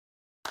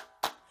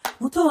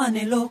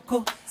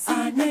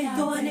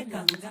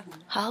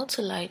How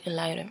to light a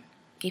lighter.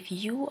 If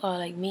you are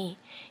like me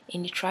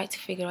and you try to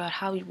figure out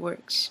how it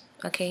works,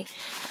 okay,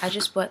 I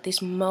just bought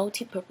this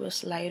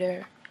multi-purpose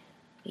lighter,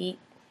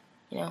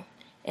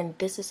 and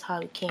this is how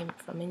it came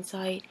from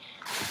inside,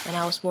 and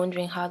I was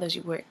wondering how does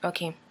it work.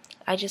 Okay,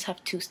 I just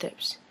have 2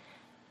 steps.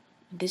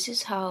 This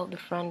is how the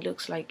front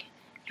looks like.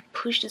 You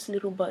push this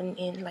little button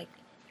in, like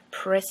you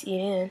press it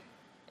in,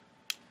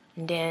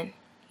 and then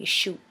you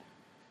shoot.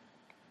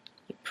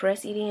 You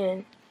press it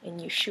in and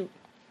you shoot.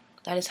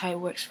 That is how it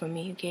works for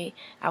me, okay?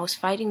 I was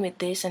fighting with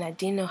this and I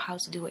didn't know how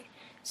to do it.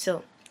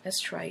 So let's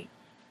try it.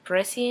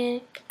 Press in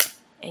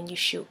and you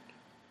shoot.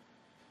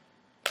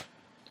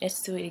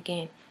 Let's do it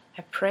again.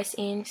 I press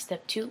in,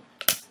 step 2,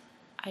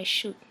 I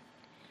shoot.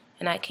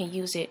 And I can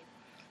use it.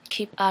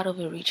 Keep out of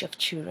the reach of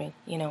children,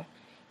 You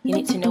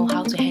need to know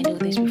how to handle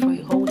this before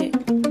you hold it.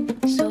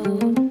 So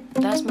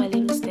that's my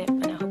little step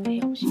and I hope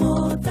it helps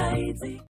you.